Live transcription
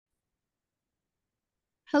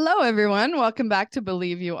Hello, everyone. Welcome back to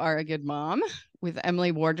Believe You Are a Good Mom with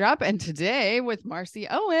Emily Wardrop, and today with Marci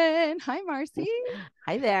Owen. Hi, Marci.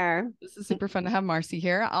 Hi there. This is super fun to have Marci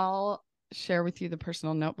here. I'll share with you the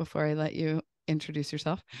personal note before I let you introduce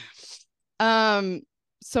yourself. So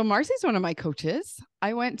Marci's one of my coaches.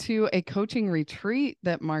 I went to a coaching retreat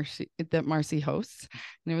that Marci hosts,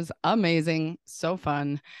 and it was amazing, so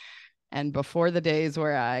fun. And before the days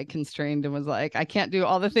where I constrained and was like, I can't do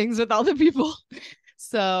all the things with all the people.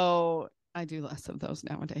 So I do less of those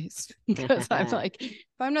nowadays because I'm like, if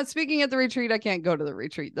I'm not speaking at the retreat, I can't go to the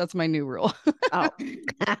retreat. That's my new rule. Oh,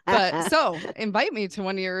 But so invite me to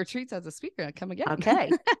one of your retreats as a speaker. I come again. okay.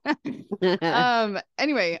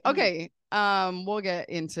 Anyway, okay. We'll get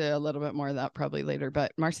into a little bit more of that probably later.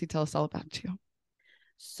 But Marci, tell us all about you.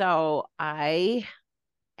 So I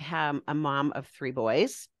am a mom of 3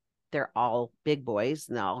 boys. They're all big boys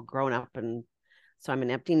and they're all grown up. And so I'm an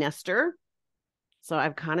empty nester. So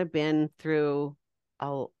I've kind of been through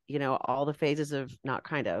all the phases of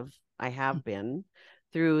I have been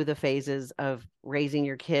through the phases of raising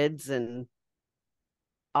your kids and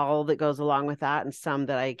all that goes along with that. And some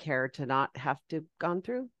that I care to not have to gone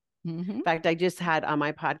through. Mm-hmm. In fact, I just had on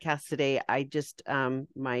my podcast today,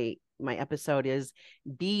 my episode is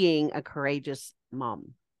being a courageous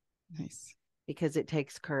mom. Nice. Because it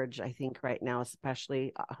takes courage, I think, right now,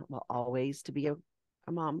 especially, always to be a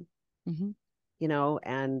mom. Mm-hmm.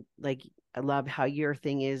 And like, I love how your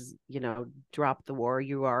thing is, drop the war,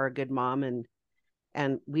 you are a good mom. And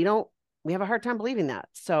we have a hard time believing that.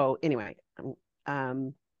 So anyway,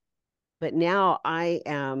 but now I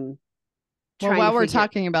am Well, while we're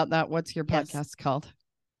talking about that, what's your podcast called?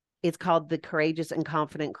 It's called the Courageous and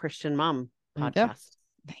Confident Christian Mom podcast.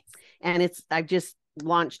 Nice. And I've just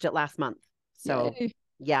launched it last month. So Yay.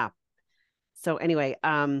 yeah. So anyway,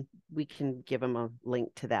 we can give them a link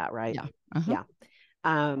to that, right? Yeah. Yeah.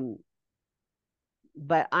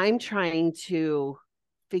 But I'm trying to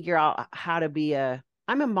figure out how to be I'm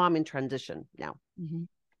a mom in transition now,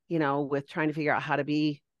 with trying to figure out how to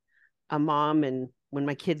be a mom. And when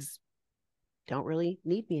my kids don't really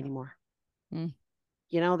need me anymore,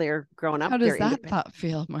 they're growing up. How does that thought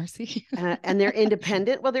feel, Marci? And they're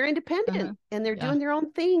independent. Well, they're independent and they're doing their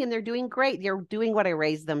own thing and they're doing great. They're doing what I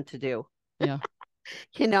raised them to do. Yeah.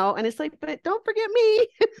 And it's like, but don't forget me,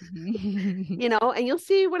 and you'll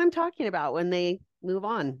see what I'm talking about when they move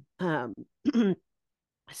on.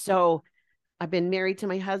 So I've been married to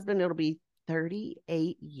my husband. It'll be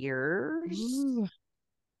 38 years. Ooh,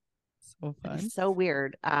 so fun. It's so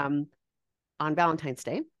weird. On Valentine's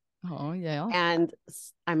Day. Oh, yeah. And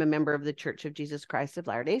I'm a member of the Church of Jesus Christ of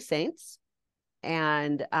Latter-day Saints.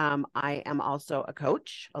 And I am also a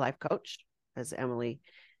life coach, as Emily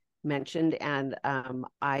mentioned. And I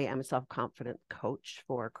am a self-confident coach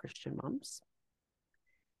for Christian moms.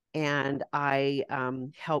 And I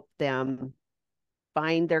help them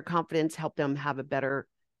find their confidence, help them have a better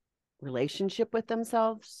relationship with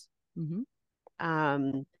themselves.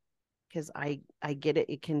 Because I get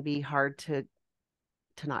it. It can be hard to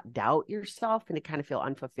not doubt yourself and to kind of feel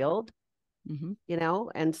unfulfilled,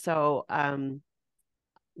 And so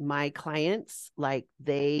my clients, like,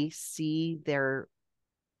 they see their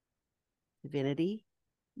divinity.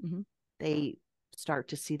 They start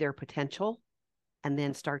to see their potential and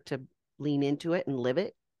then start to lean into it and live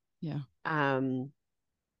it. Yeah. And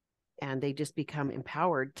they just become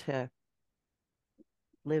empowered to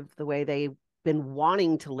live the way they've been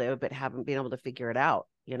wanting to live, but haven't been able to figure it out,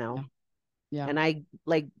 Yeah. And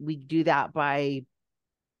we do that by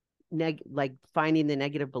finding the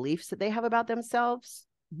negative beliefs that they have about themselves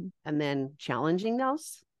and then challenging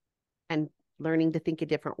those and learning to think a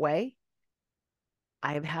different way.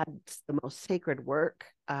 I've had the most sacred work.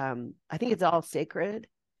 I think it's all sacred,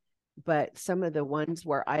 but some of the ones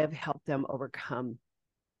where I have helped them overcome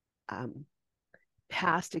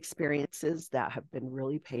past experiences that have been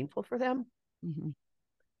really painful for them,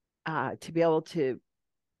 to be able to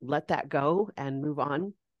let that go and move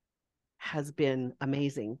on has been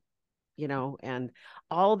amazing, and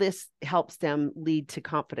all this helps them lead to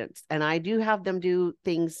confidence. And I do have them do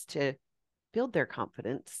things to build their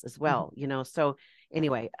confidence as well, So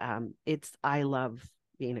anyway, I love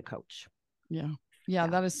being a coach. Yeah,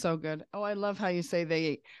 that is so good. Oh, I love how you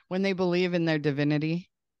say when they believe in their divinity,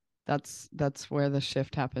 that's where the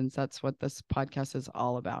shift happens. That's what this podcast is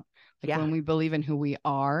all about. Like when we believe in who we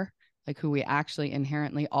are, like who we actually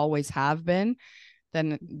inherently always have been,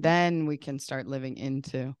 then we can start living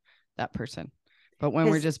into that person. But when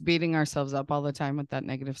we're just beating ourselves up all the time with that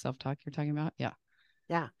negative self-talk you're talking about, yeah.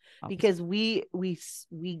 Because we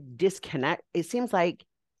disconnect. It seems like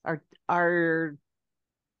our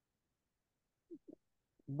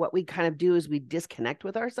what we kind of do is we disconnect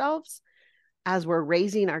with ourselves as we're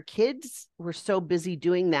raising our kids. We're so busy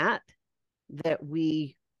doing that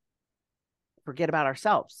we forget about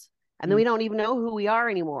ourselves. And then we don't even know who we are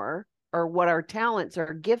anymore, or what our talents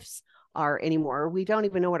or gifts are anymore. We don't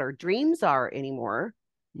even know what our dreams are anymore.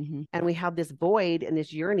 And we have this void and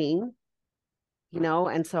this yearning,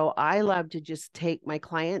 and so I love to just take my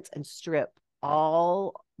clients and strip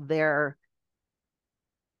all their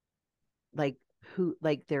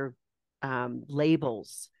their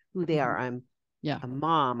labels, who they are. I'm a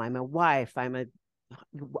mom, I'm a wife,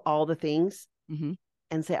 all the things,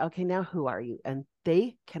 and say, okay, now who are you? And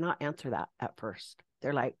they cannot answer that at first.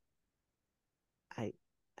 They're like,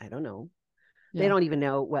 I don't know. They don't even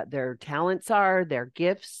know what their talents are, their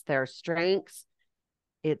gifts, their strengths.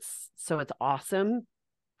 It's awesome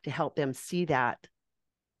to help them see that.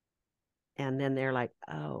 And then they're like,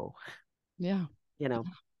 oh, yeah.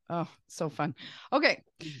 Oh, so fun. Okay.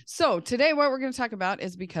 So today what we're going to talk about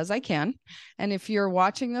is Because I Can. And if you're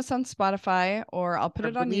watching this on Spotify, or I'll put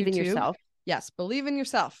it on YouTube. Believe in yourself. Yes. Believe in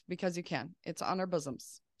yourself because you can. It's on our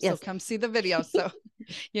bosoms. So come see the video. So,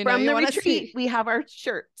 from the retreat, we have our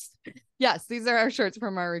shirts. Yes. These are our shirts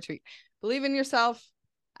from our retreat. Believe in yourself,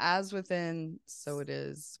 as within, so it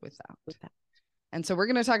is without. And so we're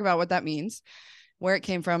going to talk about what that means, where it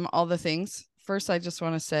came from, all the things. First, I just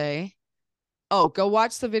want to say, go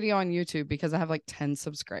watch the video on YouTube, because I have like 10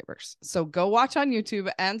 subscribers. So go watch on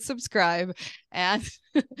YouTube and subscribe, and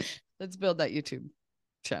let's build that YouTube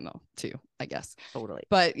channel too, I guess. Totally.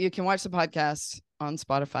 But you can watch the podcast on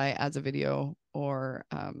Spotify as a video, or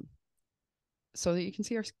so that you can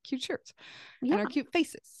see our cute shirts and our cute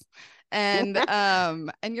faces and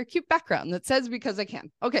your cute background that says Because I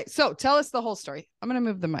Can. Okay, so tell us the whole story. I'm going to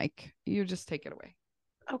move the mic. You just take it away.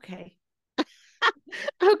 Okay.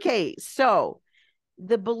 Okay, so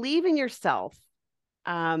the believe in yourself.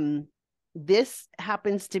 This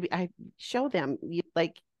happens to be, I show them,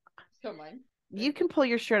 Show mine. You can pull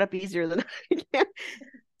your shirt up easier than I can.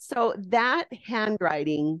 So that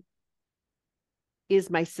handwriting is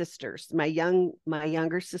my sister's, my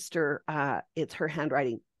younger sister. It's her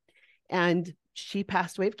handwriting, and she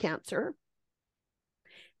passed away of cancer.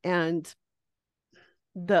 And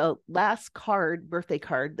the last birthday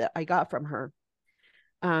card that I got from her,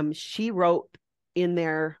 she wrote in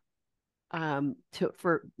there,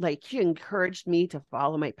 she encouraged me to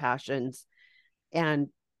follow my passions. And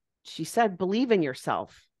she said, believe in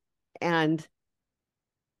yourself. And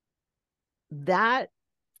that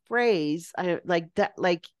phrase,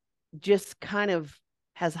 just kind of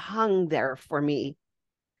has hung there for me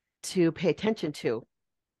to pay attention to.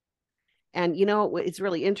 And it's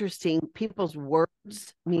really interesting. People's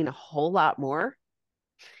words mean a whole lot more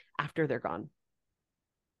after they're gone,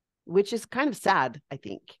 which is kind of sad, I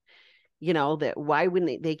think. That why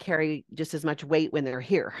wouldn't they carry just as much weight when they're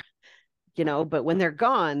here? But when they're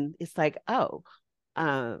gone, it's like,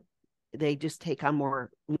 they just take on more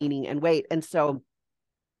meaning and weight. And so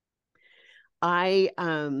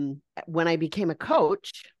when I became a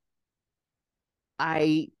coach,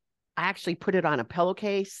 I actually put it on a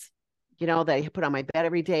pillowcase, that I put on my bed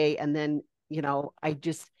every day. And then,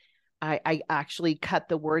 I actually cut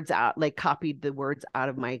the words out, copied the words out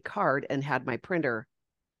of my card and had my printer,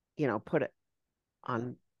 put it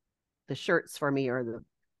on the shirts for me, or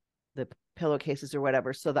the pillowcases or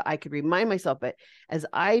whatever, so that I could remind myself. But as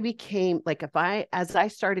I became as I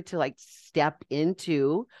started to step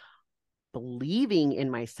into believing in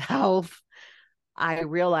myself, I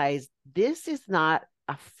realized this is not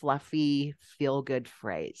a fluffy feel-good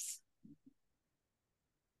phrase,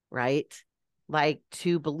 right?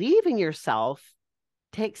 To believe in yourself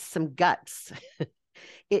takes some guts.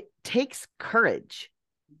 It takes courage.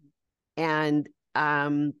 And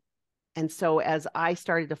so as I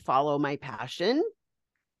started to follow my passion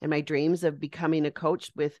and my dreams of becoming a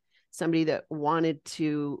coach with somebody that wanted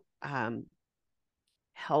to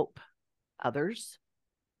help others,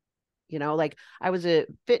 I was a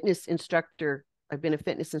fitness instructor. I've been a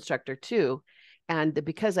fitness instructor too. And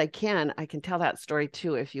Because I can tell that story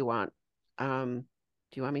too, if you want. Do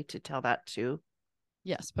you want me to tell that too?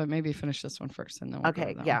 Yes, but maybe finish this one first and then we'll go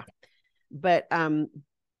to that yeah. one. But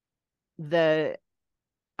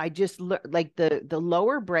I just the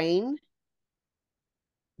lower brain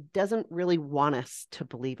doesn't really want us to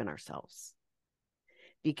believe in ourselves,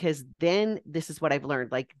 because then this is what I've learned,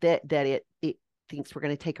 that it thinks we're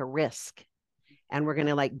going to take a risk, and we're going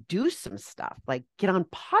to do some stuff, get on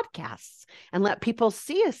podcasts and let people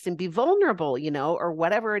see us and be vulnerable, or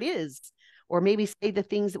whatever it is, or maybe say the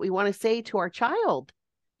things that we want to say to our child,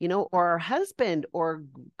 or our husband, or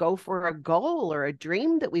go for a goal or a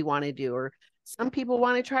dream that we want to do, or some people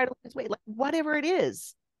want to try to lose weight, like whatever it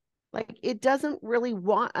is. Like, it doesn't really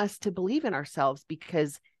want us to believe in ourselves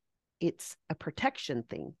because it's a protection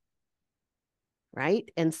thing. Right.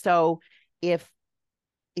 And so if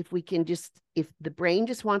we can just, if the brain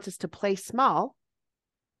just wants us to play small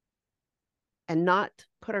and not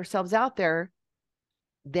put ourselves out there,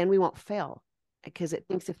 then we won't fail, because it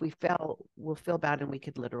thinks if we fail, we'll feel bad and we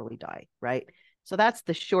could literally die. Right. So that's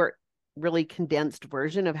the short, really condensed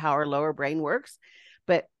version of how our lower brain works.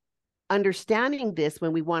 But understanding this,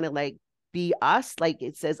 when we want to like be us, like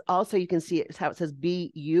it says, also you can see it how it says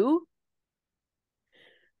be you.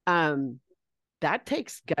 That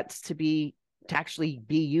takes guts to actually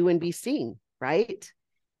be you and be seen, right?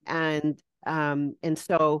 And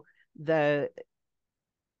so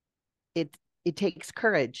it takes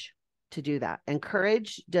courage to do that. And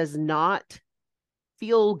courage does not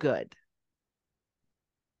feel good.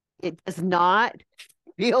 It does not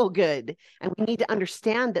feel good. And we need to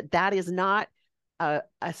understand that that is not a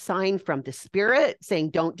sign from the spirit saying,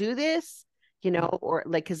 don't do this, or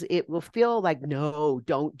like, because it will feel like, no,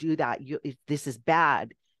 don't do that. This is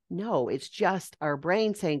bad. No, it's just our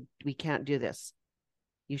brain saying, we can't do this.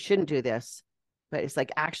 You shouldn't do this. But it's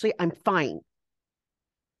like, actually, I'm fine.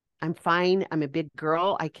 I'm fine. I'm a big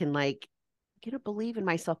girl. I can believe in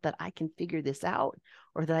myself that I can figure this out,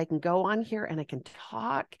 or that I can go on here and I can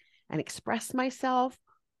talk and express myself,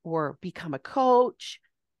 or become a coach,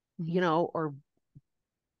 or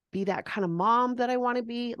be that kind of mom that I want to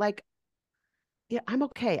be. Like, yeah, I'm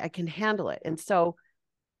okay. I can handle it. And so,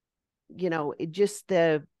 it just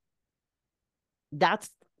that's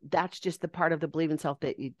just the part of the believe in self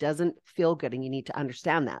that it doesn't feel good. And you need to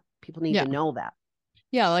understand that. People need to know that.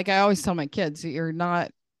 Yeah. Like I always tell my kids,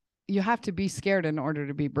 you have to be scared in order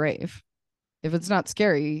to be brave. If it's not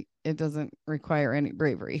scary, it doesn't require any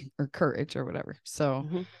bravery or courage or whatever.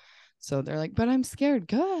 So, so they're like, but I'm scared.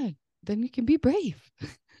 Good. Then you can be brave.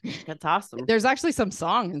 That's awesome. There's actually some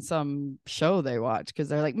song in some show they watch, because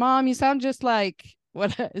they're like, Mom, you sound just like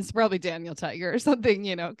what it's probably Daniel Tiger or something,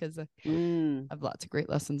 because I have lots of great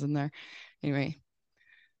lessons in there. Anyway.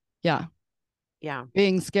 Yeah. Yeah.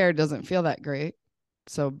 Being scared doesn't feel that great.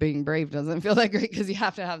 So being brave doesn't feel that great, because you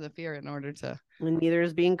have to have the fear in order to. And neither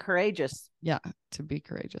is being courageous. Yeah. To be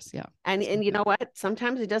courageous. Yeah. And you know what?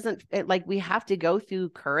 Sometimes it doesn't, like we have to go through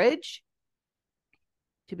courage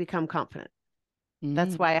to become confident.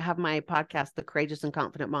 That's why I have my podcast, The Courageous and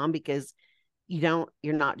Confident Mom, because you're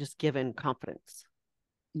not just given confidence.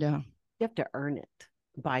 Yeah. You have to earn it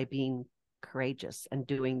by being courageous and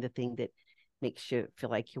doing the thing that makes you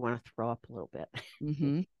feel like you want to throw up a little bit.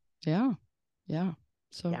 Yeah. Yeah.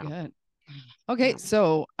 So good. Okay.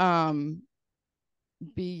 So,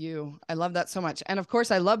 be you. I love that so much. And of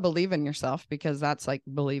course I love believe in yourself, because that's like,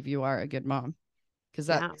 believe you are a good mom, because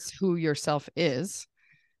that's who yourself is.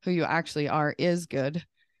 Who you actually are is good.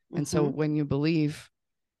 And so when you believe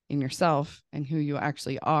in yourself and who you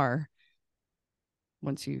actually are,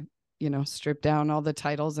 once you strip down all the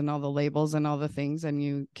titles and all the labels and all the things, and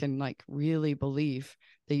you can like really believe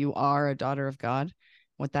that you are a daughter of God,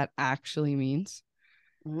 what that actually means.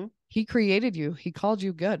 He created you, he called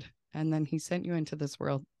you good, and then he sent you into this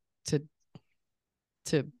world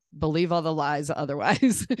to believe all the lies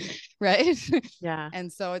otherwise. Right. Yeah.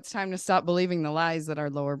 And so it's time to stop believing the lies that our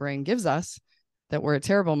lower brain gives us, that we're a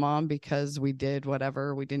terrible mom because we did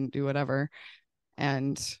whatever, we didn't do whatever,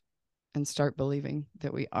 and start believing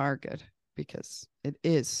that we are good, because it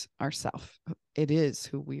is ourself. It is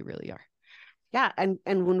who we really are. Yeah. And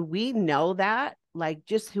when we know that, like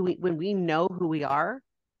just when we know who we are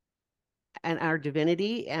and our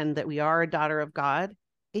divinity, and that we are a daughter of God,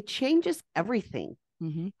 it changes everything.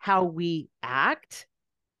 How we act,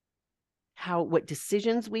 what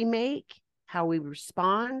decisions we make, how we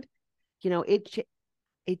respond,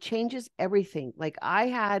 it changes everything. Like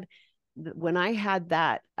when I had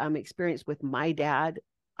that experience with my dad,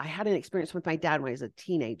 I had an experience with my dad when I was a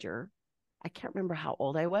teenager. I can't remember how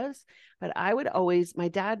old I was, but my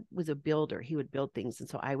dad was a builder. He would build things. And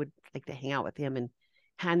so I would like to hang out with him and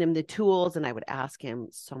hand him the tools, and I would ask him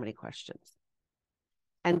so many questions.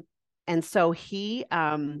 And so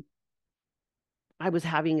I was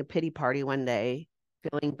having a pity party one day,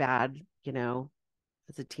 feeling bad,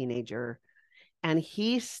 as a teenager. And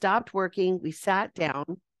he stopped working. We sat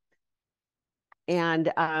down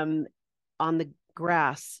and on the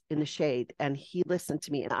grass in the shade, and he listened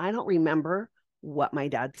to me. And I don't remember what my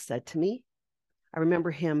dad said to me. I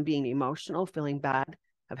remember him being emotional, feeling bad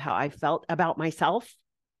of how I felt about myself.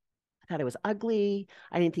 I thought I was ugly.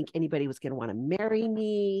 I didn't think anybody was going to want to marry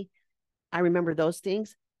me. I remember those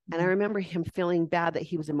things. And I remember him feeling bad that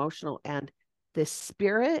he was emotional, and the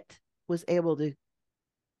Spirit was able to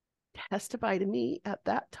testify to me at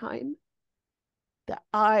that time that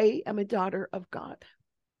I am a daughter of God.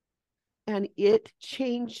 And it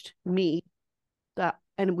changed me,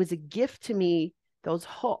 and it was a gift to me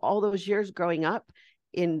all those years growing up,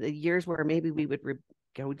 in the years where maybe we would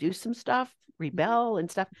go do some stuff, rebel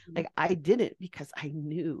and stuff. Like, I did it because I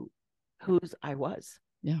knew whose I was.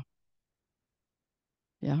 Yeah.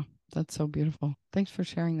 Yeah. That's so beautiful. Thanks for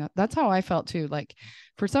sharing that. That's how I felt too. Like,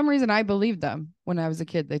 for some reason, I believed them when I was a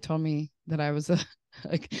kid. They told me that I was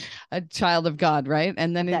a child of God, right?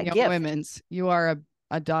 And then in Young gift. Women's, you are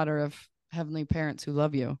a daughter of heavenly parents who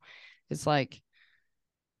love you. It's like,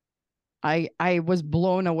 I was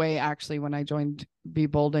blown away actually when I joined Be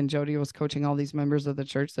Bold, and Jody was coaching all these members of the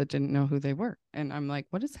church that didn't know who they were. And I'm like,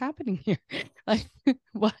 what is happening here? Like,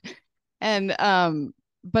 what? And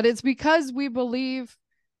but it's because we believe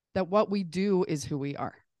that what we do is who we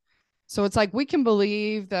are. So it's like, we can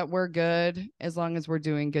believe that we're good as long as we're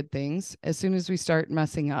doing good things. As soon as we start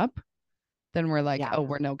messing up, then we're like, oh,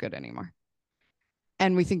 we're no good anymore.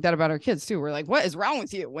 And we think that about our kids too. We're like, what is wrong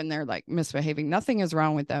with you when they're like misbehaving? Nothing is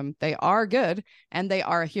wrong with them. They are good and they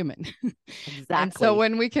are a human. Exactly. And so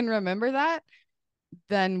when we can remember that,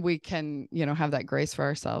 then we can, have that grace for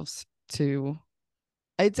ourselves to.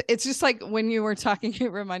 It's just like when you were talking,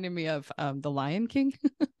 it reminded me of the Lion King.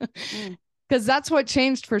 Because that's what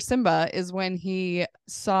changed for Simba, is when he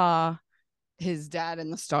saw his dad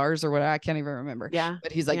in the stars or whatever. I can't even remember. Yeah.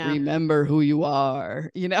 But he's like, remember who you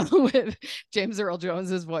are, with James Earl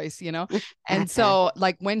Jones's voice, And so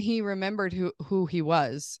like when he remembered who he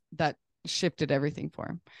was, that shifted everything for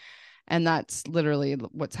him. And that's literally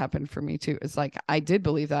what's happened for me too. It's like, I did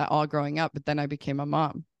believe that all growing up, but then I became a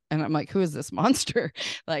mom and I'm like, who is this monster?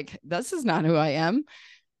 Like, this is not who I am.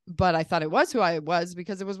 But I thought it was who I was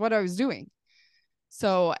because it was what I was doing.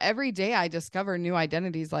 So every day I discover new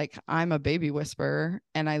identities. Like, I'm a baby whisperer,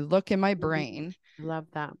 and I look in my brain. Love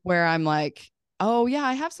that. Where I'm like, oh yeah,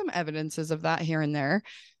 I have some evidences of that here and there.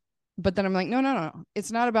 But then I'm like, no.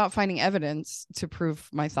 It's not about finding evidence to prove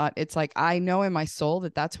my thought. It's like, I know in my soul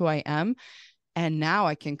that that's who I am. And now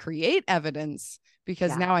I can create evidence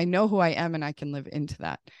because now I know who I am and I can live into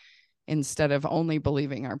that, instead of only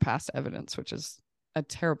believing our past evidence, which is a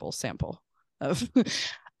terrible sample of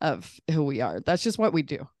of who we are. That's just what we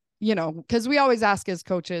do, because we always ask as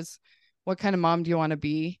coaches, what kind of mom do you want to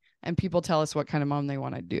be? And people tell us what kind of mom they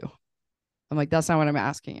want to do. I'm like, that's not what I'm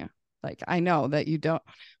asking you. Like, I know that you don't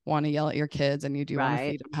want to yell at your kids and you do want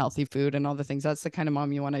to feed them healthy food and all the things. That's the kind of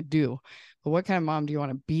mom you want to do. But what kind of mom do you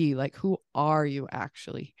want to be? Like, who are you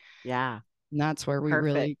actually? Yeah. And that's where we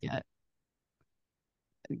really get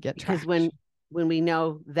because when we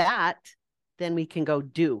know that, then we can go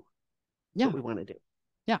do what we want to do.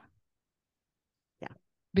 Yeah.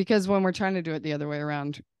 Because when we're trying to do it the other way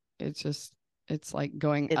around, it's like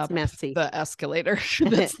going up messy. The escalator.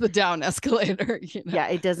 That's the down escalator. Yeah,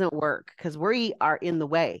 it doesn't work because we are in the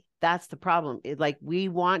way. That's the problem. Like, we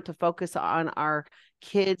want to focus on our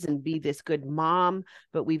kids and be this good mom,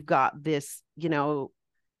 but we've got this,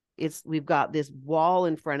 we've got this wall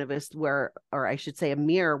in front of us or I should say a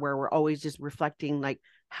mirror, where we're always just reflecting like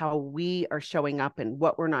how we are showing up and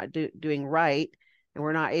what we're not doing right. And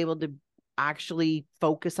we're not able to actually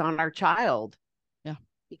focus on our child. Yeah.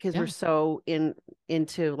 Because we're so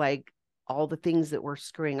into like all the things that we're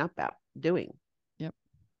screwing up at doing. Yep.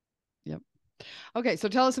 Okay. So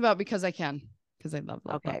tell us about Because I Can, because I love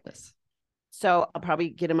this. So I'll probably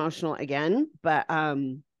get emotional again, but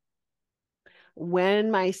when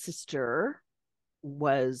my sister it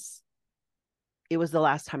was the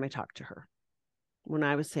last time I talked to her, when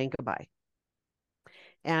I was saying goodbye.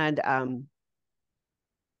 And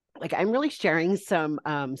like, I'm really sharing some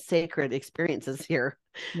sacred experiences here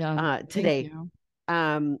today.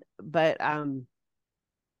 But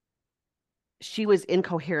she was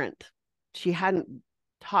incoherent. She hadn't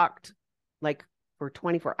talked like for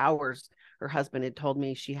 24 hours. Her husband had told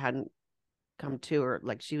me she hadn't come to, or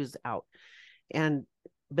like she was out.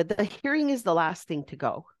 But the hearing is the last thing to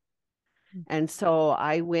go. And so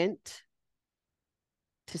I went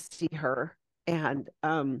to see her, and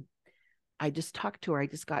I just talked to her. I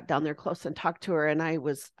just got down there close and talked to her. And I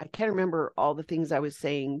can't remember all the things I was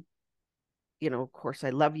saying. Of course,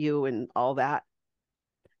 I love you and all that.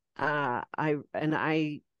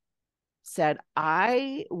 I said,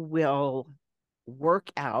 I will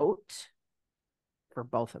work out for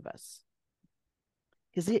both of us.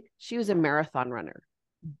 Because she was a marathon runner,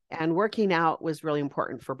 and working out was really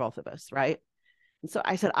important for both of us, right? And so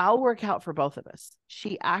I said, I'll work out for both of us.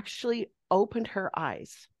 She actually opened her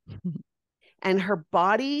eyes And her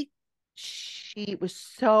body, she was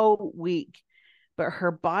so weak, but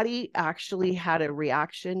her body actually had a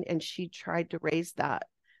reaction, and she tried to raise that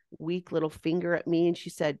weak little finger at me. And she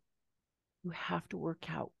said, you have to work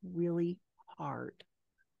out really hard.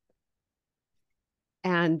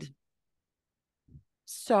 And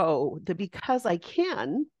so the because I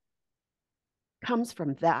can comes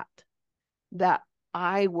from that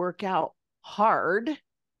I work out hard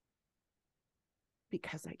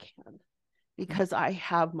because I can, because I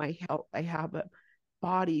have my health, I have a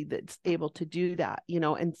body that's able to do that,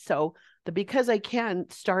 and so the because I can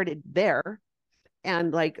started there.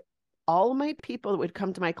 And like all of my people that would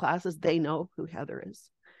come to my classes, they know who Heather is.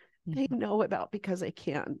 They know about because I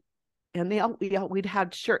can. And we'd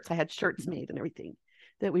had shirts. I had shirts made and everything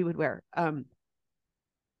that we would wear.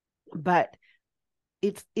 But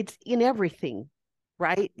it's in everything,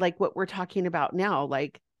 right? Like what we're talking about now,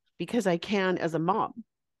 like because I can as a mom,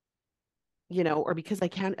 or because I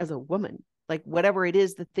can as a woman, like whatever it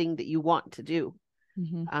is, the thing that you want to do.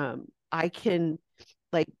 I can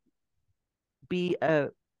like be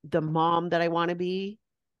the mom that I want to be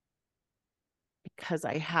because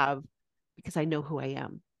I know who I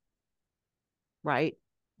am, right?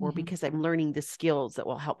 Or because I'm learning the skills that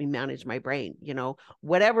will help me manage my brain,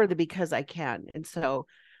 whatever the because I can. And so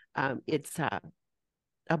it's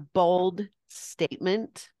a bold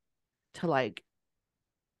statement to like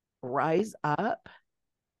rise up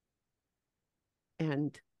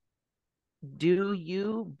and do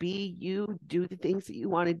you, be you, do the things that you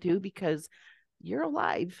want to do because you're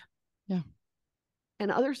alive. Yeah.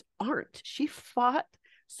 And others aren't. She fought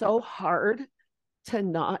so hard to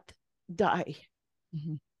not die.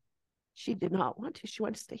 She did not want to. She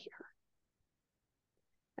wanted to stay here.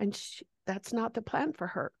 And that's not the plan for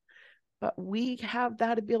her. But we have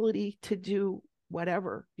that ability to do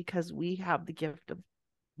whatever because we have the gift of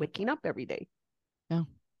waking up every day. Yeah.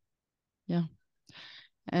 Yeah.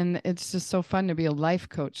 And it's just so fun to be a life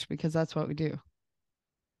coach because that's what we do.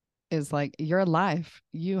 Is like, you're alive.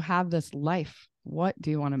 You have this life. What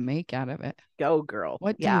do you want to make out of it? Go, girl.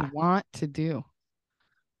 What do you want to do?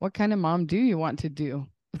 What kind of mom do you want to do?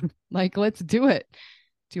 Like, let's do it.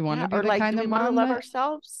 Do you want to be the kind of mom love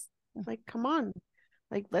ourselves? Like, come on.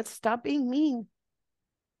 Like, let's stop being mean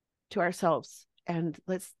to ourselves. And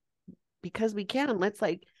because we can, let's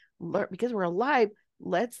like learn, because we're alive,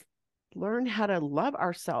 let's learn how to love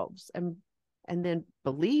ourselves and then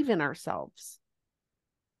believe in ourselves.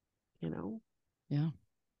 Yeah.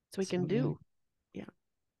 So we can do. Yeah.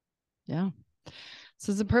 Yeah.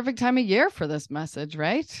 So it's a perfect time of year for this message,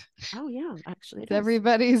 right? Oh yeah, actually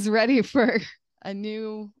everybody's ready for a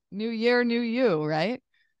new year, new you, right?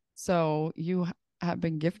 So you have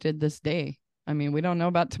been gifted this day. I mean, we don't know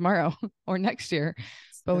about tomorrow or next year,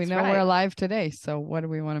 but we know we're alive today. So what do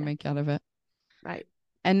we want to make out of it? Right.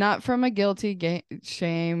 And not from a guilty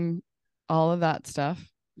shame, all of that stuff.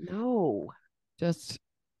 No. Just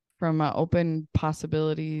from open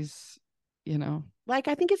possibilities, Like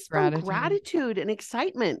I think it's from gratitude and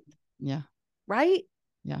excitement. Yeah. Right?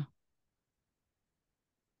 Yeah.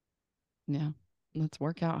 Yeah. Let's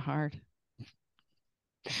work out hard.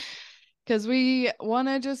 Because we want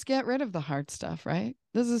to just get rid of the hard stuff, right?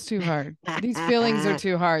 This is too hard. These feelings are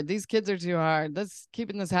too hard. These kids are too hard.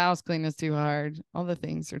 Keeping this house clean is too hard. All the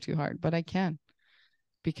things are too hard, but I can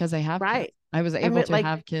because I have kids. I was able to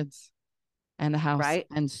have kids and a house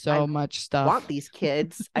and so much stuff. I want these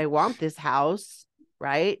kids. I want this house,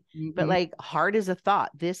 right? But like hard as a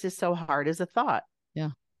thought. This is so hard as a thought.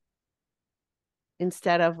 Yeah.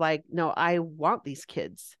 Instead of like, no, I want these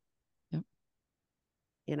kids.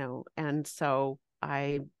 And so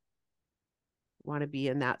I want to be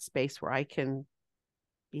in that space where I can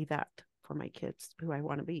be that for my kids, who I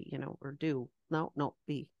want to be, or do. No,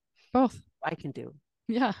 be. Both. I can do.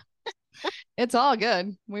 Yeah. It's all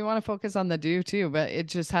good. We want to focus on the do too, but it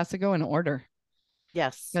just has to go in order.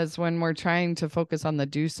 Yes. Because when we're trying to focus on the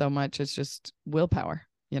do so much, it's just willpower,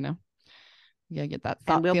 You gotta get that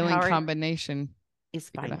thought feeling combination. Is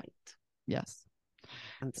finite. Yes.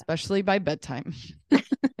 Especially by bedtime.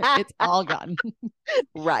 It's all gone.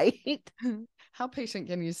 Right. How patient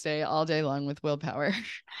can you stay all day long with willpower?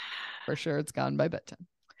 For sure it's gone by bedtime.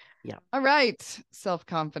 Yeah. All right.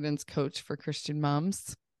 Self-confidence coach for Christian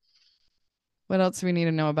moms. What else do we need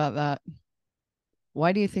to know about that?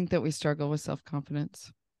 Why do you think that we struggle with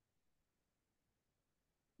self-confidence?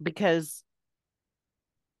 Because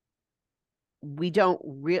we don't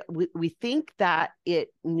we think that it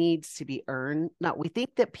needs to be earned. No, we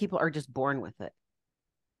think that people are just born with it.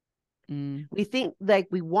 We think like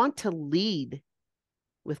we want to lead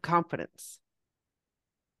with confidence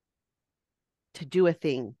to do a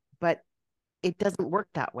thing, but it doesn't work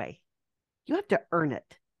that way. You have to earn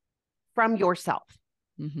it from yourself.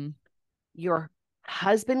 Mm-hmm. Your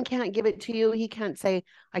husband can't give it to you. He can't say,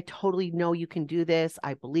 I totally know you can do this.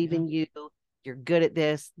 I believe in you. You're good at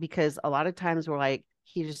this. Because a lot of times we're like,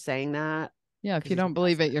 he's just saying that. Yeah. If you don't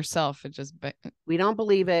believe it yourself, it just, we don't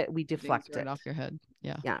believe it. We deflect it off your head.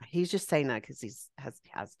 Yeah. Yeah. He's just saying that because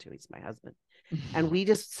has to. He's my husband. And we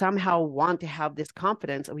just somehow want to have this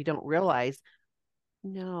confidence, and we don't realize,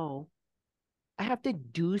 no, I have to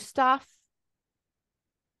do stuff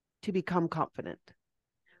to become confident.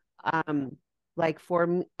 Like for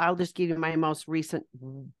me, I'll just give you my most recent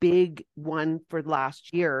big one for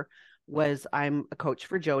last year was I'm a coach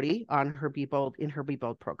for Jody on her Be Bold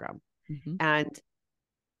program. Mm-hmm. And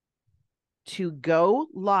to go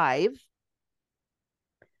live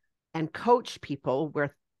and coach people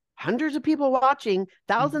where hundreds of people watching,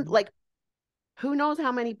 thousands, like who knows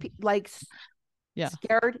how many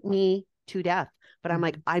scared me to death. But I'm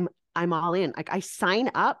like, I'm all in. Like I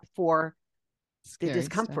sign up for the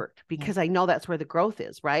discomfort because I know that's where the growth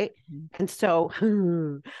is, right? And so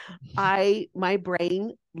my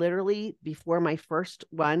brain literally before my first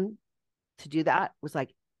one to do that was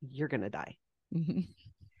like, you're gonna die.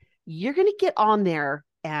 You're gonna get on there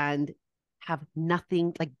and have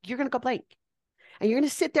nothing, like you're gonna go blank. And you're gonna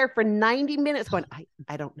sit there for 90 minutes going,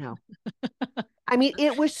 I don't know. I mean,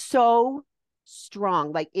 it was so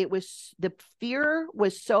strong. Like it was, the fear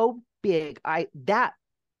was so big. That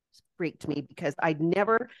freaked me because I'd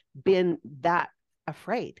never been that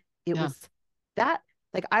afraid. It was that,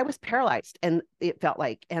 like I was paralyzed, and it felt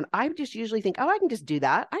like, and I just usually think, I can just do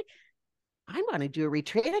that. I'm going to do a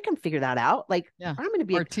retreat. I can figure that out. Like I'm going to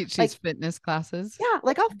be or teach these fitness classes. Yeah.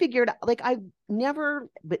 Like I'll figure it out. Like I've never,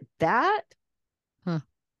 but that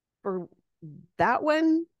for that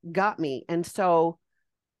one got me. And so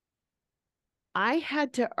I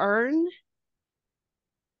had to earn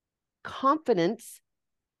confidence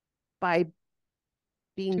by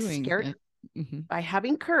being scared, by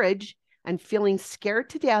having courage and feeling scared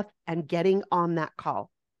to death and getting on that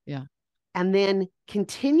call. Yeah. And then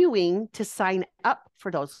continuing to sign up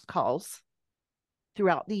for those calls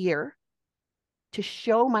throughout the year to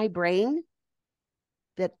show my brain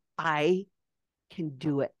that I can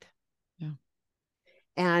do it. Yeah.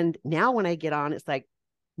 And now when I get on, it's like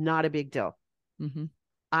not a big deal.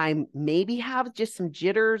 I maybe have just some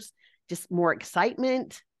jitters, just more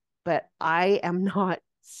excitement, but I am not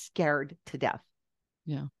scared to death.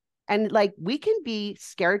 Yeah. And like we can be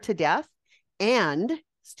scared to death and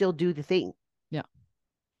still do the thing. Yeah.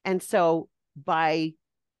 And so by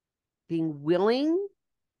being willing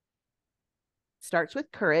starts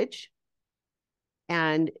with courage,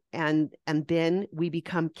 and then we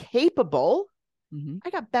become capable. I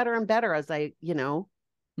got better and better as I,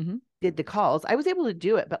 did the calls. I was able to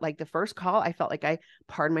do it, but like the first call, I felt like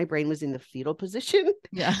part of my brain was in the fetal position.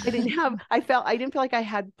 Yeah. I didn't feel like I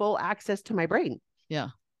had full access to my brain. Yeah.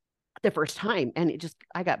 The first time. And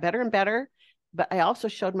I got better and better, but I also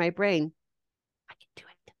showed my brain, I can do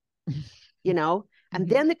it, and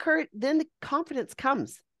then the confidence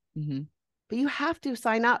comes, but you have to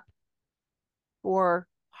sign up for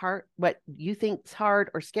what you think is hard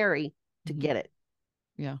or scary to get it.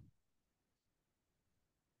 Yeah.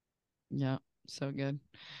 Yeah. So good.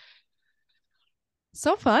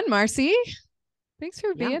 So fun, Marci. Thanks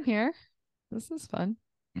for being here. This is fun.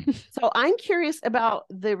 So I'm curious about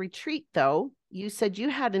the retreat, though. You said you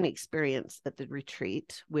had an experience at the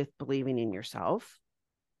retreat with believing in yourself.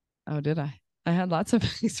 Oh, did I? I had lots of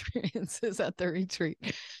experiences at the retreat.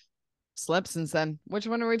 Slept since then. Which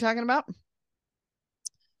one are we talking about?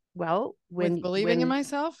 Well, with believing in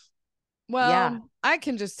myself? Well, I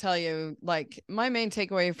can just tell you, like, my main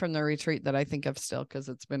takeaway from the retreat that I think of still, because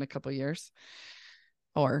it's been a couple years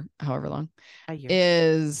or however long,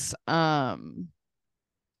 is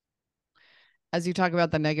as you talk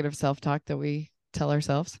about the negative self-talk that we tell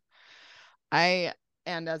ourselves, and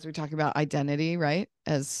as we talk about identity, right,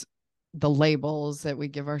 as the labels that we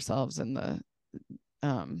give ourselves and the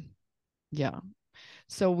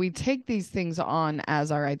so we take these things on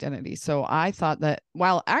as our identity. So I thought that,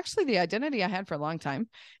 while actually the identity I had for a long time,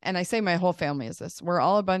 and I say my whole family is this, we're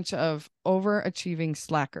all a bunch of overachieving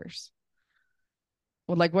slackers.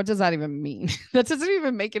 Well, like, what does that even mean? That doesn't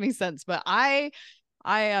even make any sense, but I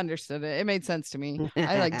understood it. It made sense to me.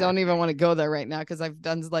 I don't even want to go there right now because I've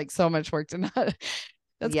done like so much work to not.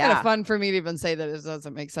 That's kind of fun for me to even say that it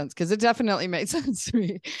doesn't make sense, because it definitely made sense to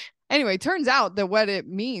me. Anyway, turns out that what it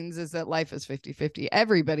means is that life is 50-50.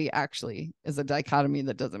 Everybody actually is a dichotomy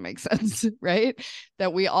that doesn't make sense, right?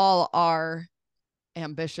 That we all are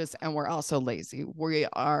ambitious and we're also lazy. We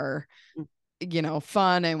are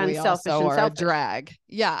fun, and we Unselfish also and are selfish. a drag.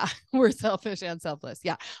 Yeah. We're selfish and selfless.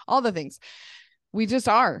 Yeah. All the things. We just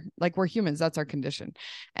are, like, we're humans. That's our condition.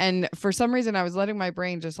 And for some reason, I was letting my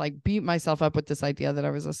brain just like beat myself up with this idea that I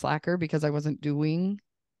was a slacker because I wasn't doing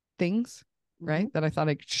things, right, that I thought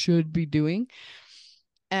I should be doing.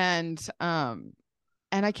 And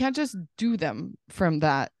I can't just do them from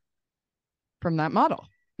that model,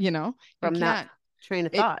 From that train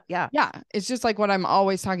of thought. Yeah. Yeah. It's just like what I'm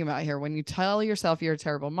always talking about here. When you tell yourself you're a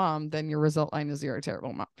terrible mom, then your result line is you're a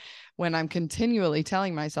terrible mom. When I'm continually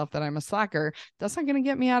telling myself that I'm a slacker, that's not going to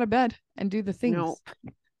get me out of bed and do the things. No.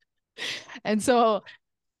 And so,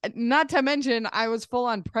 not to mention, I was full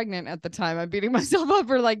on pregnant at the time. I'm beating myself up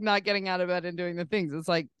for like not getting out of bed and doing the things. It's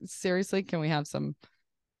like, seriously, can we have some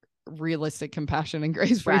realistic compassion and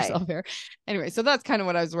grace for yourself here? Anyway, so that's kind of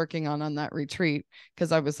what I was working on that retreat,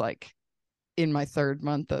 because I was like in my 3rd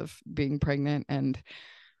month of being pregnant, and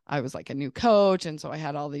I was like a new coach, and so I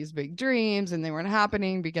had all these big dreams, and they weren't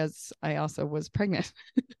happening because I also was pregnant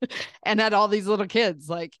and had all these little kids,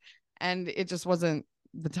 like, and it just wasn't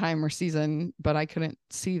the time or season. But I couldn't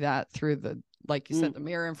see that through the, like you said, the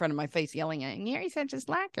mirror in front of my face yelling at me, "You're such a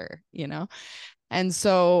slacker," And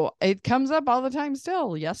so it comes up all the time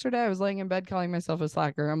still. Yesterday, I was laying in bed calling myself a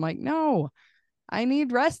slacker. I'm like, no, I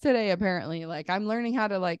need rest today, apparently. Like, I'm learning how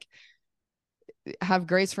to like have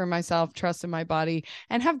grace for myself, trust in my body,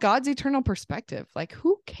 and have God's eternal perspective. Like,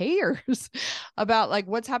 who cares about like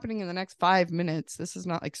what's happening in the next 5 minutes? This is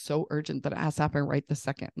not like so urgent that it has to happen right this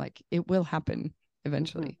second. Like, it will happen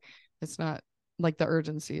eventually. It's not like the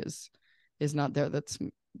urgency is not there. That's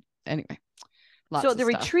anyway. So the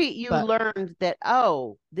retreat, you learned that,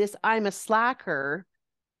 this I'm a slacker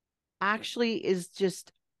actually is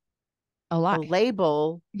just a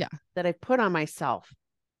label that I put on myself.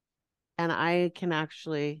 And I can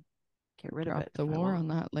actually get rid of it. The war on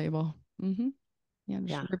that label. Yeah,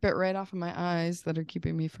 just rip it right off of my eyes that are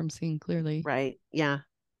keeping me from seeing clearly. Right. Yeah.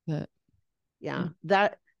 That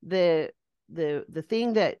the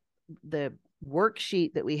thing that the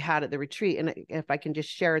worksheet that we had at the retreat, and if I can just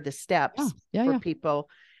share the steps for people,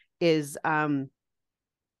 is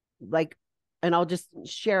like, and I'll just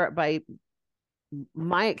share it by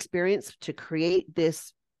my experience to create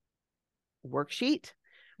this worksheet.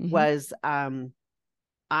 Was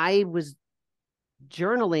I was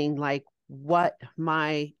journaling like what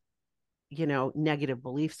my negative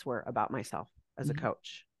beliefs were about myself as a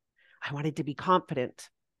coach. I wanted to be confident,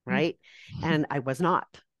 right? And I was not,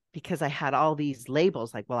 because I had all these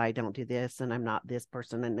labels like, well, I don't do this, and I'm not this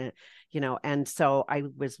person, and and so I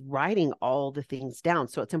was writing all the things down.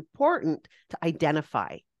 So it's important to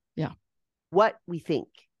identify what we think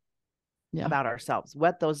about ourselves,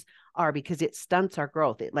 what those are, because it stunts our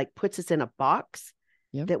growth. It like puts us in a box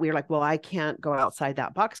that we're like, well, I can't go outside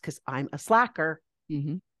that box because I'm a slacker,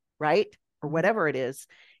 right? Or whatever it is.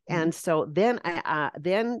 And so then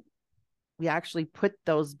then we actually put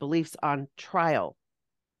those beliefs on trial,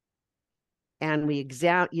 and we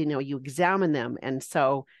you examine them. And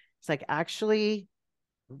so it's like, actually,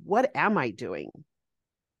 what am I doing?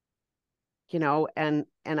 And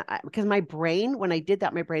because my brain, when I did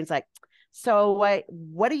that, my brain's like, so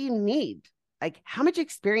what do you need? Like, how much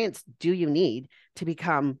experience do you need to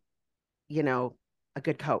become, a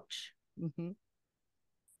good coach?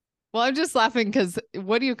 Well, I'm just laughing because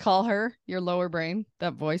what do you call her? Your lower brain,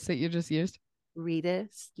 that voice that you just used? Rita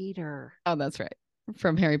Skeeter. Oh, that's right.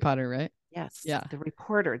 From Harry Potter, right? Yes. Yeah. The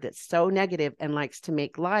reporter that's so negative and likes to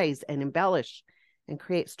make lies and embellish and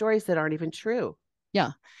create stories that aren't even true.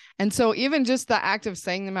 Yeah. And so even just the act of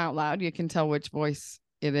saying them out loud, you can tell which voice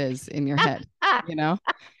it is in your head,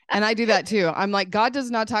 And I do that too. I'm like, God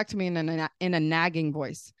does not talk to me in a nagging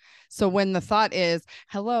voice. So when the thought is,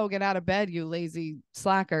 hello, get out of bed, you lazy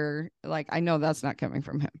slacker, like, I know that's not coming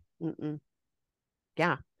from him.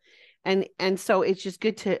 Yeah. And so it's just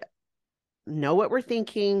good to know what we're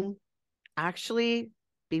thinking, actually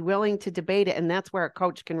be willing to debate it. And that's where a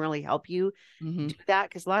coach can really help you do that.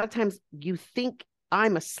 Because a lot of times you think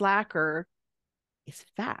I'm a slacker is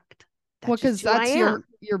fact. Because that's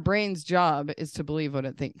your brain's job is to believe what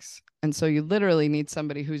it thinks. And so you literally need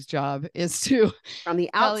somebody whose job is to from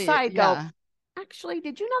the outside go, actually,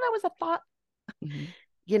 did you know that was a thought?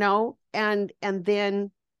 And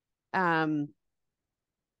then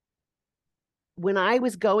when I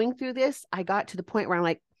was going through this, I got to the point where I'm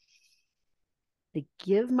like, to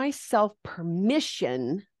give myself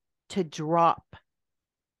permission to drop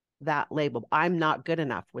that label. I'm not good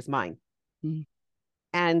enough was mine.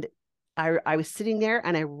 And I was sitting there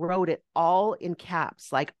and I wrote it all in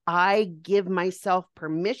caps. Like, I give myself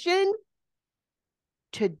permission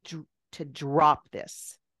to drop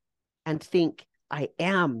this. and think, I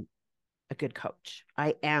am a good coach.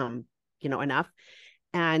 I am, enough.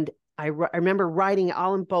 And I remember writing it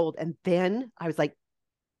all in bold. And then I was like,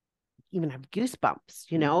 even have goosebumps,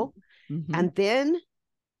 Mm-hmm. And then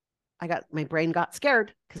my brain got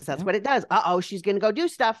scared because that's what it does. Uh-oh, she's going to go do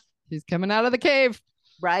stuff. She's coming out of the cave.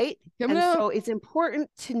 Right. Coming out. So it's important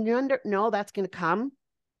to know that's going to come,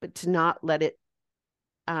 but to not let it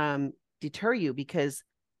deter you, because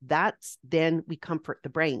that's then we comfort the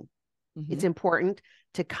brain. Mm-hmm. It's important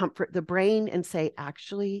to comfort the brain and say,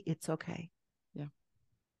 actually, it's okay. Yeah.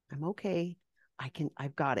 I'm okay.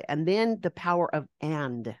 I've got it. And then the power of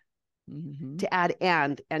to add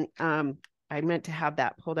and I meant to have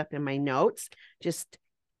that pulled up in my notes.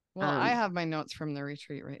 I have my notes from the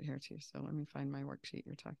retreat right here too. So let me find my worksheet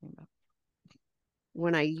you're talking about.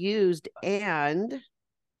 When I used and,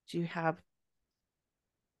 do you have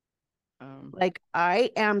like,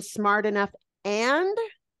 I am smart enough and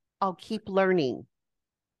I'll keep learning.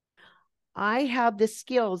 I have the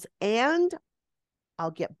skills and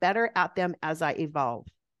I'll get better at them as I evolve.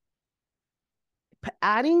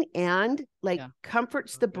 Adding and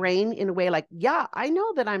comforts the brain in a way like, yeah, I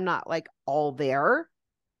know that I'm not like all there,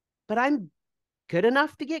 but I'm good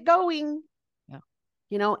enough to get going.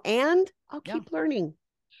 Yeah. And I'll keep learning.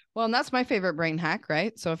 Well, and that's my favorite brain hack,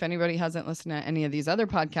 right? So if anybody hasn't listened to any of these other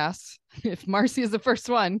podcasts, if Marci is the first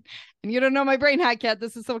one and you don't know my brain hack yet,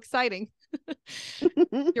 this is so exciting.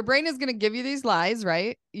 Your brain is going to give you these lies,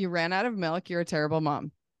 right? You ran out of milk. You're a terrible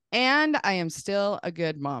mom. And I am still a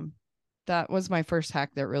good mom. That was my first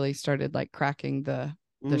hack that really started like cracking the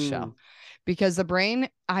shell, because the brain,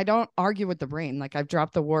 I don't argue with the brain. Like, I've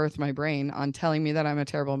dropped the war with my brain on telling me that I'm a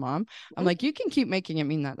terrible mom. I'm like, you can keep making it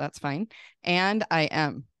mean that. That's fine. And I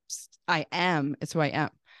am. It's who I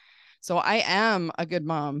am. So I am a good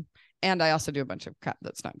mom. And I also do a bunch of crap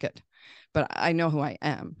that's not good. But I know who I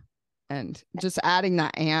am. And just adding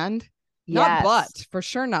that not but, for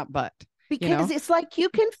sure, not but. Because it's like you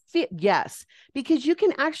can feel, because you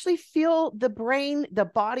can actually feel the brain, the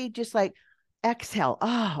body just like exhale.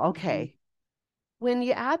 Oh, okay. Mm-hmm. When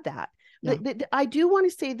you add that. Yeah. I do want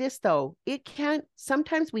to say this though.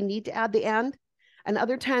 Sometimes we need to add the and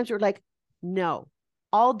other times we're like, no,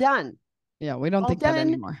 all done. Yeah, we don't think that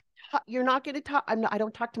anymore. You're not going to talk. I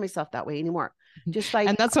don't talk to myself that way anymore. Just like,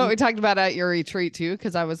 and that's what we talked about at your retreat too.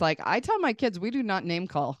 Cause I was like, I tell my kids, we do not name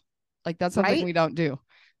call. Like, that's something we don't do.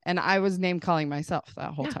 And I was name calling myself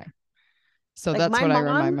that whole time. So like, that's what I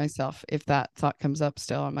remind myself. If that thought comes up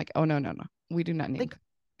still, I'm like, oh, no. We do not name call.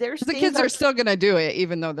 The kids are still going to do it,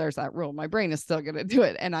 even though there's that rule. My brain is still going to do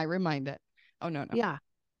it. And I remind it. Oh, no. Yeah.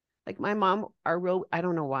 Like my mom, I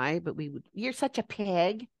don't know why, but you're such a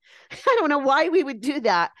pig. I don't know why we would do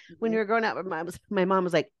that when we were growing up. My mom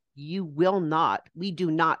was like, we do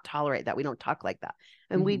not tolerate that. We don't talk like that.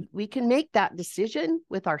 And we can make that decision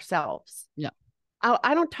with ourselves. Yeah.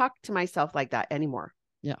 I don't talk to myself like that anymore.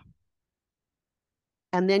 Yeah.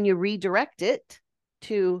 And then you redirect it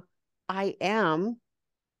to, I am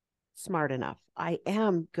smart enough. I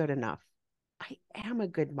am good enough. I am a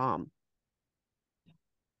good mom.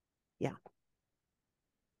 Yeah.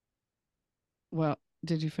 Well,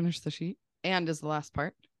 did you finish the sheet? And is the last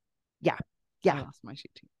part? Yeah. I lost my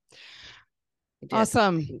sheet too.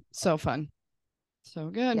 Awesome. So fun.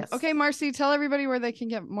 So good. Yes. Okay, Marci, tell everybody where they can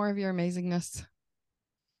get more of your amazingness.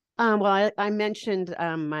 Well, I mentioned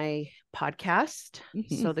my podcast.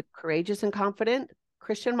 So the Courageous and Confident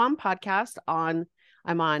Christian Mom podcast I'm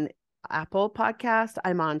on Apple Podcast.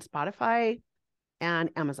 I'm on Spotify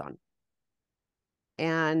and Amazon.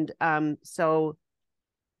 And so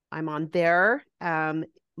I'm on there.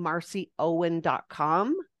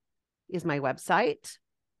 MarciOwen.com is my website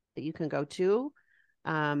that you can go to.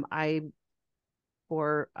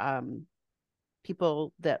 For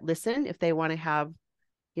people that listen, if they want to have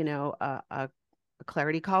a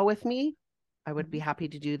clarity call with me, I would be happy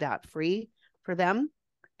to do that free for them.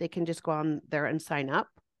 They can just go on there and sign up.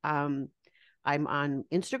 I'm on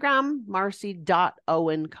Instagram,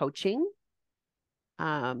 marci.owencoaching.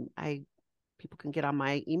 People can get on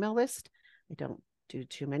my email list. I don't do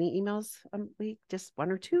too many emails a week, just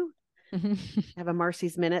one or two. I have a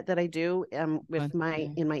Marci's Minute that I do with in my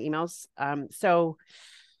emails.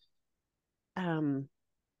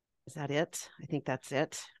 Is that it? I think that's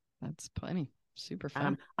it. That's plenty. Super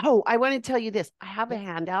fun. I want to tell you this. I have a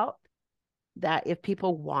handout that if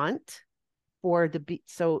people want for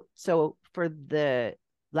for the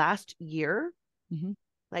last year,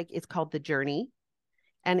 like it's called The Journey.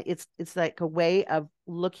 And it's like a way of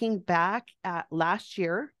looking back at last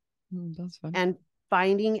year that's fun. And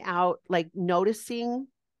finding out, like noticing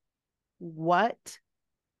what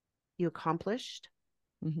you accomplished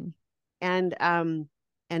And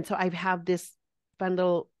so I have this fun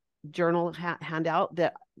little journal handout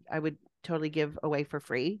that I would totally give away for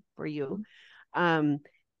free for you.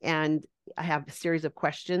 And I have a series of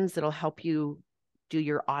questions that'll help you do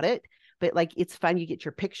your audit. But like, it's fun. You get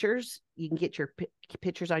your pictures. You can get your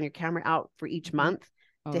pictures on your camera out for each month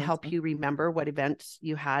to help you remember what events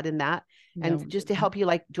you had in that. And just to help you,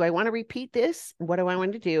 like, do I want to repeat this? What do I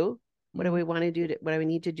want to do? What do I want to do? What do I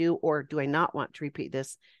need to do? Or do I not want to repeat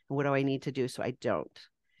this? And what do I need to do so I don't?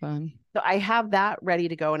 Fun. So I have that ready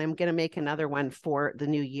to go. And I'm going to make another one for the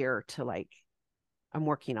new year to, like, I'm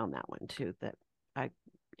working on that one too.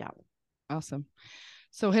 Yeah. Awesome.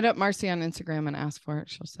 So hit up Marci on Instagram and ask for it.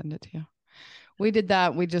 She'll send it to you. We did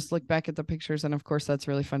that. We just looked back at the pictures. And of course, that's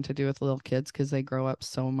really fun to do with little kids because they grow up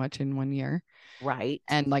so much in 1 year. Right.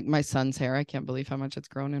 And like my son's hair, I can't believe how much it's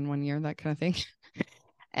grown in 1 year, that kind of thing.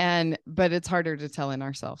 But it's harder to tell in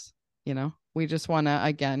ourselves. We just want to,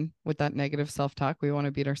 again, with that negative self-talk, we want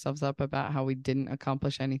to beat ourselves up about how we didn't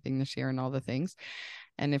accomplish anything this year and all the things.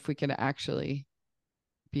 And if we could actually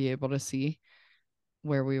be able to see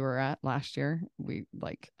where we were at last year, we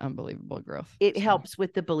like unbelievable growth. It helps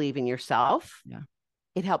with the believe in yourself. Yeah.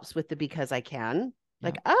 It helps with the because I can.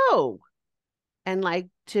 Like, oh, and like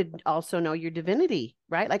to also know your divinity,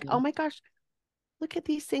 right? Like, oh my gosh, look at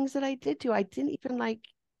these things that I did do. I didn't even like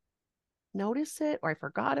notice it, or I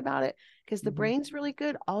forgot about it, because the brain's really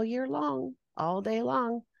good all year long, all day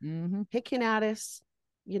long, picking at us,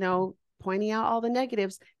 pointing out all the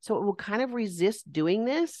negatives. So it will kind of resist doing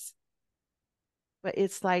this. But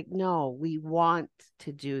it's like, no, we want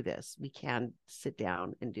to do this. We can sit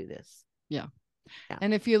down and do this. Yeah.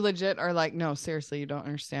 And if you legit are like, no, seriously, you don't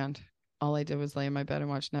understand. All I did was lay in my bed and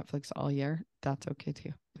watch Netflix all year. That's okay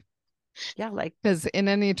too. Yeah. Like, because in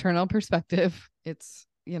an eternal perspective, it's,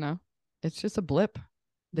 it's just a blip.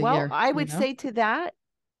 I would say to that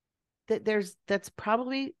that's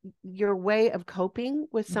probably your way of coping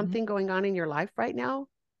with something going on in your life right now.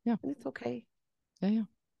 Yeah. And it's okay. Yeah.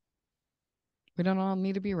 We don't all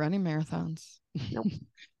need to be running marathons. Nope.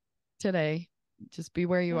 Today, just be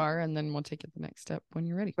where you are, and then we'll take it the next step when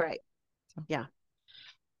you're ready. Right. So. Yeah.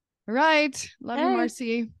 All right. Love you,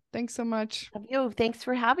 Marci. Thanks so much. Love you. Thanks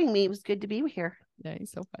for having me. It was good to be here. Yeah, you're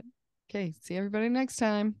so fun. Okay. See everybody next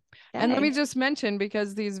time. And let me just mention,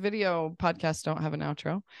 because these video podcasts don't have an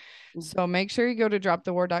outro. So make sure you go to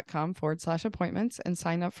dropthewar.com/appointments and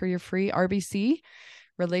sign up for your free RBC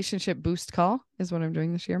relationship boost call is what I'm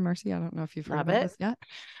doing this year, Marci. I don't know if you've heard about this yet.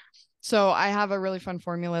 So I have a really fun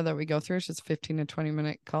formula that we go through. It's just a 15 to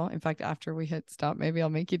 20-minute call. In fact, after we hit stop, maybe I'll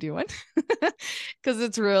make you do one because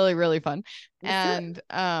it's really, really fun. And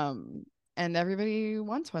everybody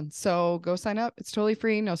wants one. So go sign up. It's totally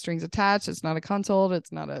free. No strings attached. It's not a consult.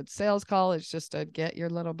 It's not a sales call. It's just to get your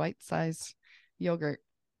little bite-sized yogurt.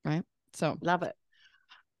 Right. So love it.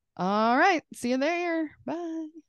 All right. See you there. Bye.